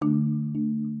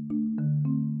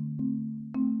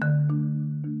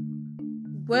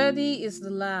Worthy is the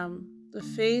Lamb, the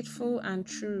faithful and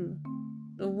true,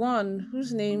 the one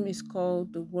whose name is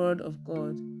called the Word of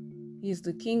God. He is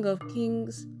the King of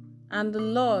kings and the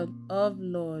Lord of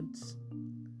lords.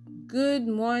 Good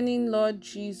morning, Lord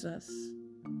Jesus.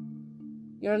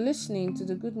 You're listening to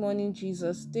the Good Morning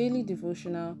Jesus daily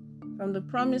devotional from the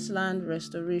Promised Land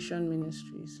Restoration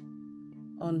Ministries.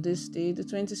 On this day, the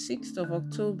 26th of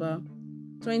October,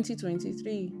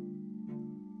 2023,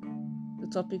 the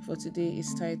topic for today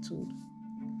is titled,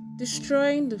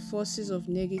 Destroying the Forces of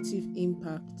Negative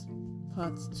Impact,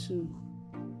 Part 2.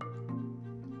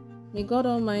 May God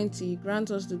Almighty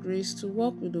grant us the grace to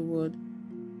walk with the Word.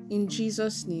 In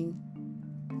Jesus' name,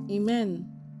 Amen.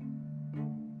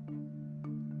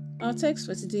 Our text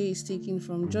for today is taken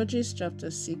from Judges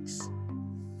chapter 6,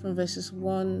 from verses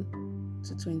 1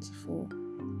 to 24.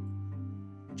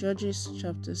 Judges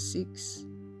chapter 6,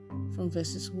 from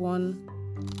verses 1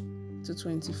 to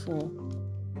 24.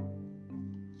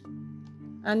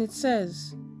 And it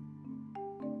says,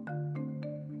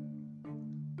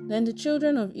 Then the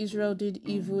children of Israel did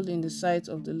evil in the sight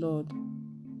of the Lord.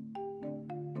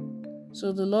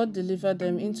 So the Lord delivered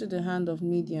them into the hand of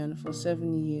Midian for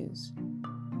 7 years.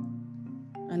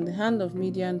 And the hand of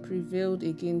Midian prevailed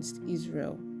against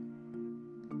Israel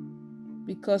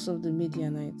because of the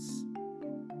Midianites.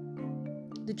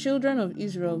 The children of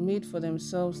Israel made for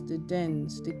themselves the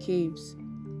dens, the caves,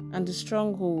 and the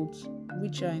strongholds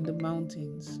which are in the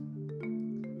mountains.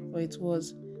 For it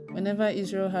was, whenever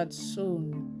Israel had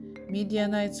sown,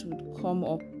 Midianites would come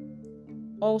up.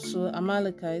 Also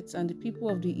Amalekites and the people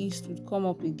of the east would come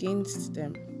up against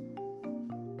them.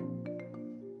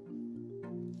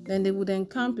 Then they would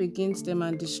encamp against them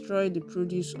and destroy the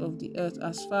produce of the earth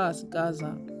as far as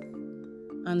Gaza,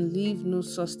 and leave no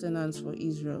sustenance for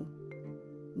Israel,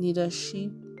 neither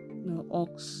sheep, nor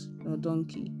ox, nor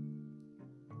donkey.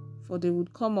 For they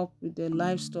would come up with their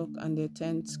livestock and their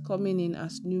tents, coming in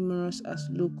as numerous as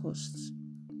locusts.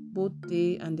 Both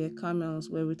they and their camels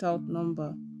were without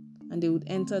number, and they would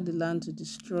enter the land to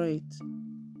destroy it.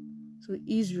 So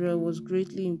Israel was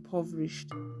greatly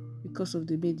impoverished because of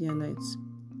the Midianites.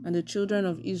 And the children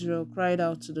of Israel cried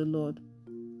out to the Lord.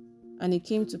 And it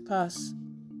came to pass,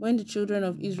 when the children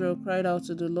of Israel cried out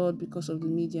to the Lord because of the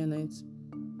Midianites,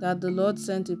 that the Lord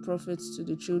sent a prophet to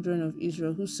the children of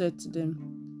Israel, who said to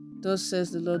them, Thus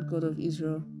says the Lord God of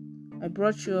Israel, I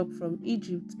brought you up from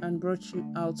Egypt and brought you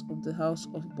out of the house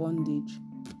of bondage.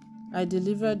 I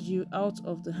delivered you out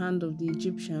of the hand of the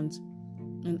Egyptians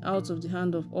and out of the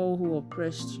hand of all who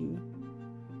oppressed you,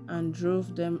 and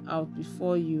drove them out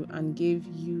before you and gave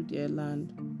you their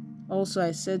land. Also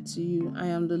I said to you, I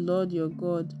am the Lord your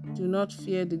God. Do not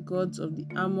fear the gods of the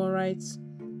Amorites,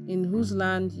 in whose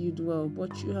land you dwell,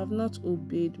 but you have not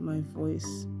obeyed my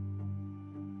voice.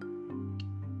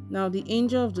 Now the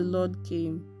angel of the Lord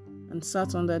came and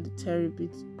sat under the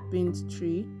terebinth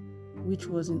tree, which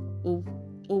was in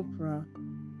Ophrah,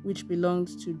 which belonged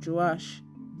to Joash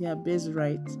the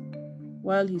Abiezrite,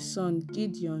 while his son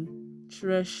Gideon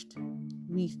threshed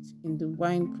wheat in the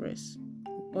winepress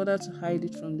in order to hide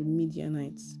it from the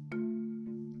Midianites.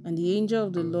 And the angel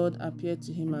of the Lord appeared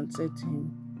to him and said to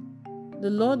him, The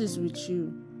Lord is with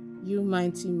you, you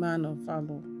mighty man of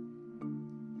valor.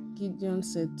 Gideon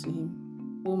said to him,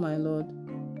 O my Lord,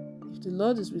 if the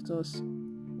Lord is with us,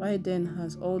 why then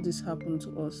has all this happened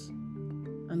to us?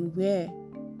 And where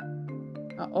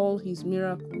are all his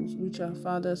miracles which our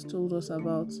fathers told us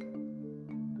about?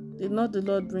 Did not the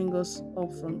Lord bring us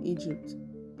up from Egypt?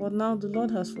 But now the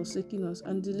Lord has forsaken us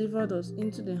and delivered us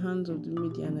into the hands of the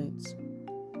Midianites.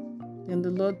 Then the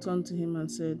Lord turned to him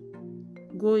and said,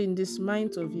 Go in this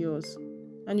might of yours,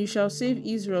 and you shall save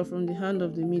Israel from the hand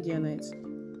of the Midianites.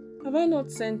 Have I not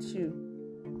sent you?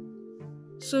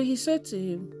 So he said to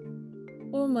him,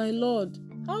 O my Lord,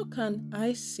 how can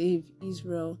I save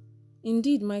Israel?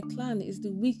 Indeed, my clan is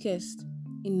the weakest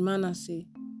in Manasseh,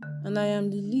 and I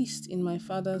am the least in my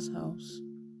father's house.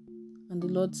 And the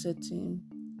Lord said to him,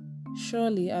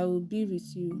 Surely I will be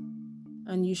with you,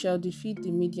 and you shall defeat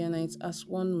the Midianites as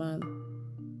one man.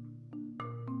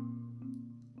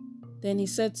 Then he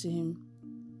said to him,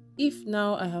 If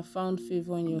now I have found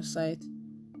favor in your sight,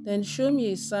 then show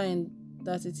me a sign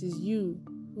that it is you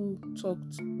who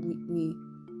talked with me.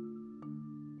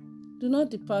 Do not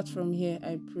depart from here,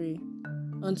 I pray,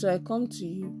 until I come to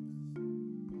you,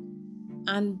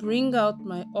 and bring out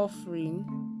my offering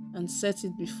and set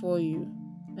it before you.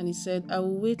 And he said, I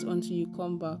will wait until you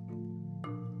come back.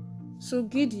 So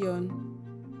Gideon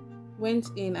went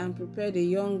in and prepared a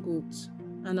young goat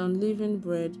and unleavened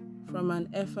bread from an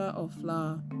ephah of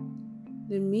flour.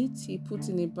 The meat he put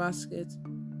in a basket,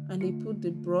 and he put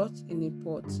the broth in a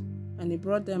pot, and he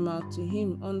brought them out to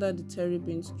him under the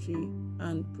terebinth tree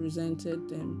and presented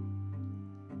them.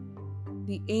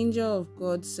 The angel of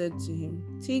God said to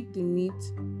him, "Take the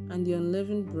meat and the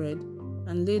unleavened bread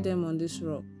and lay them on this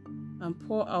rock, and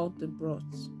pour out the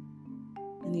broth."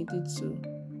 And he did so.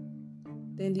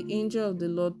 Then the angel of the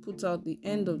Lord put out the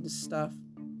end of the staff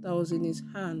that was in his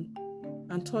hand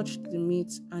and touched the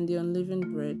meat and the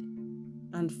unleavened bread,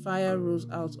 and fire rose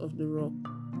out of the rock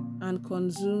and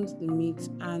consumed the meat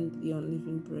and the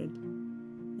unleavened bread.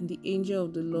 And the angel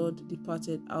of the Lord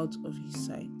departed out of his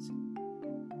sight.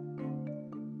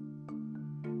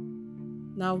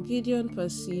 Now Gideon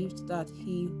perceived that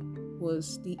he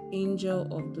was the angel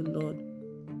of the Lord.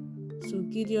 So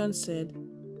Gideon said,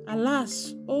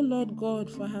 "Alas, O Lord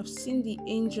God, for I have seen the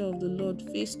angel of the Lord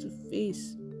face to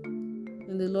face."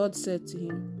 And the Lord said to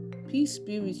him, "Peace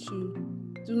be with you.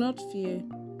 Do not fear,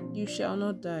 you shall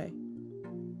not die."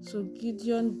 So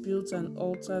Gideon built an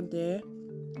altar there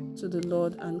to the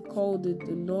Lord and called it,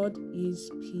 "The Lord is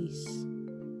Peace."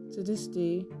 To this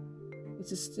day,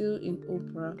 it is still in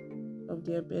Ophrah of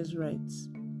the Abiezrites.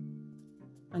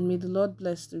 And may the Lord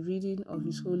bless the reading of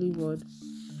his holy word.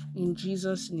 In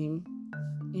Jesus' name,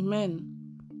 amen.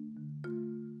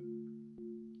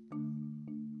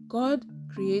 God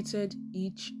created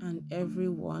each and every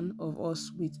one of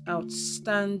us with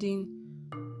outstanding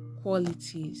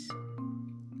qualities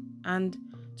and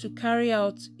to carry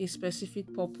out a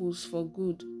specific purpose for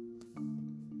good.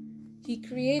 He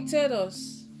created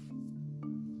us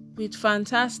with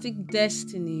fantastic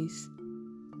destinies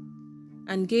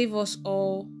and gave us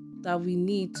all that we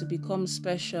need to become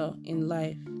special in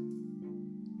life.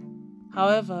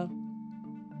 However,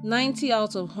 90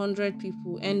 out of 100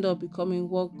 people end up becoming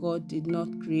what God did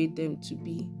not create them to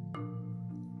be.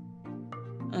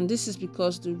 And this is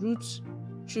because the route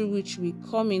through which we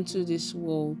come into this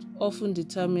world often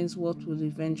determines what we'll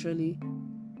eventually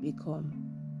become.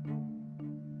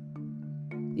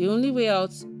 The only way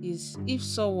out is if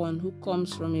someone who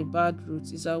comes from a bad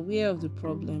route is aware of the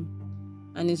problem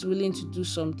and is willing to do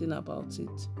something about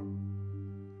it.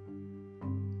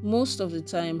 Most of the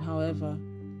time, however,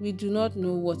 we do not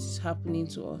know what is happening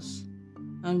to us,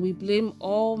 and we blame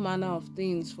all manner of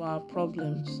things for our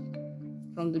problems,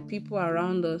 from the people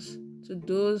around us to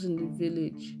those in the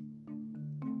village.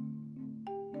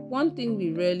 One thing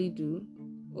we rarely do,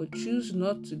 or choose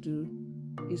not to do,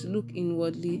 is look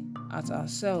inwardly at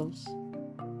ourselves.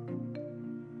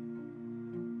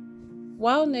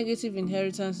 While negative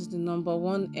inheritance is the number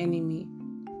one enemy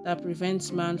that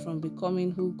prevents man from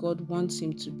becoming who God wants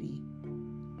him to be,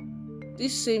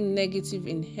 this same negative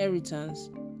inheritance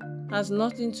has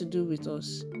nothing to do with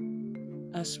us,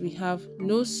 as we have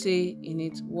no say in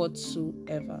it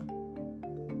whatsoever.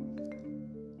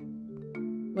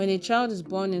 When a child is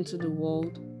born into the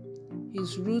world,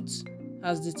 his roots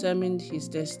has determined his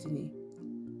destiny,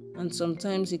 and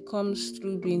sometimes it comes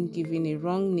through being given a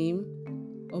wrong name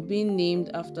or being named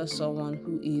after someone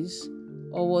who is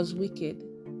or was wicked.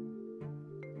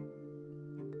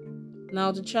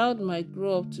 Now the child might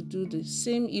grow up to do the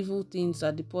same evil things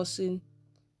that the person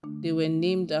they were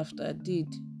named after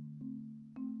did.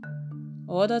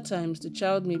 Or other times the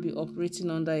child may be operating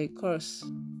under a curse.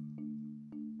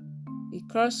 A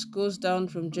curse goes down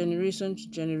from generation to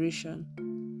generation,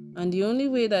 and the only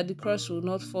way that the curse will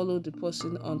not follow the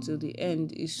person until the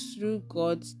end is through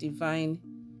God's divine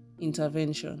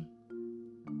intervention.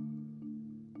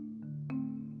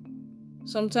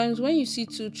 Sometimes when you see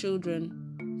two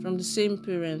children from the same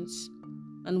parents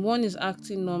and one is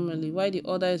acting normally while the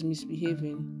other is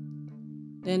misbehaving,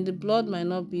 then the blood might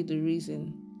not be the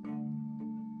reason,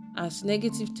 as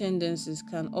negative tendencies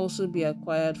can also be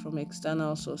acquired from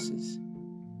external sources.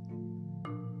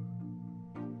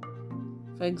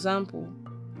 For example,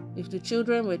 if the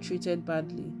children were treated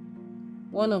badly,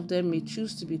 one of them may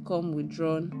choose to become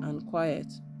withdrawn and quiet,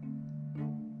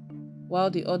 while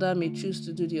the other may choose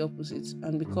to do the opposite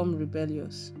and become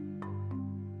rebellious.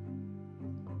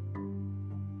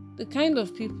 The kind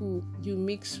of people you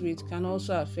mix with can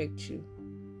also affect you.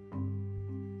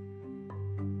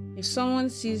 If someone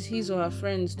sees his or her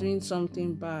friends doing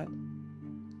something bad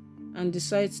and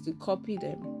decides to copy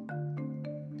them,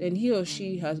 then he or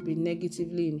she has been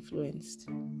negatively influenced.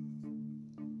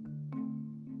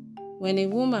 When a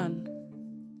woman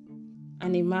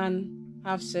and a man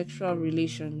have sexual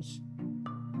relations,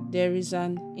 there is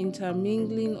an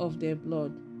intermingling of their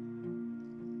blood,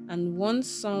 and once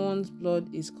someone's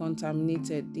blood is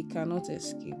contaminated, they cannot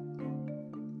escape,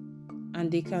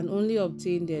 and they can only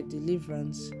obtain their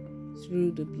deliverance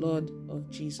through the blood of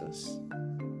Jesus.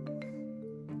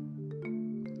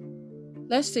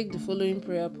 Let's take the following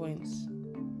prayer points.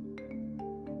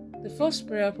 The first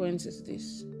prayer point is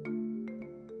this: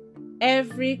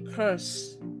 every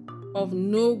curse of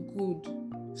no good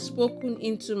spoken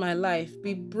into my life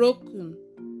be broken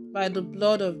by the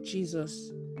blood of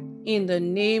Jesus, in the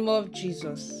name of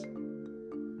Jesus.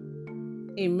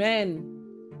 Amen.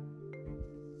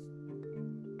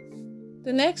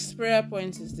 The next prayer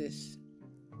point is this: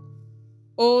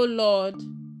 Oh Lord,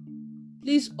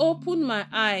 please open my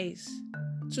eyes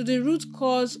to the root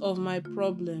cause of my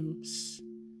problems,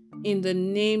 in the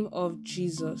name of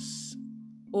Jesus.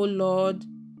 Oh Lord,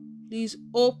 please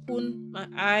open my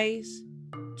eyes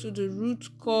to the root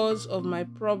cause of my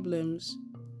problems,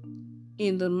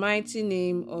 in the mighty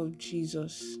name of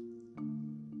Jesus.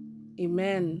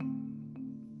 Amen.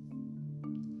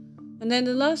 And then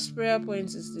the last prayer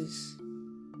point is this: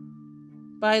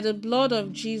 by the blood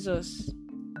of Jesus,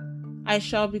 I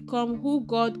shall become who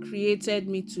God created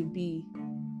me to be,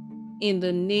 in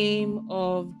the name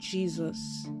of Jesus.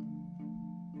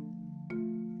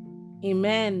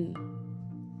 Amen.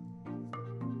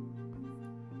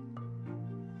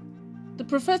 The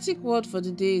prophetic word for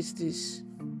the day is this: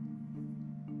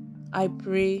 I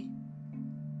pray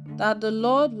that the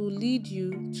Lord will lead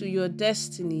you to your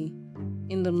destiny,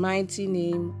 in the mighty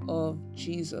name of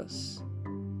Jesus.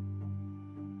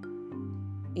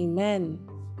 Amen.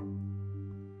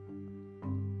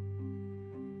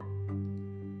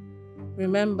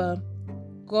 Remember,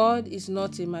 God is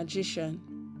not a magician.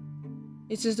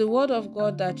 It is the word of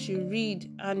God that you read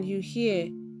and you hear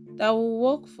that will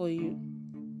work for you,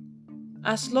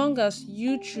 as long as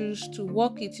you choose to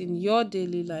walk it in your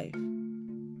daily life.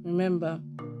 Remember,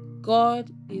 God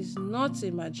is not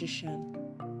a magician.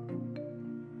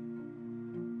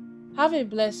 Have a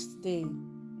blessed day.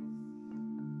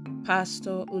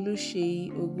 Pastor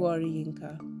Oluseyi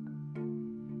Ogwuoriyinka.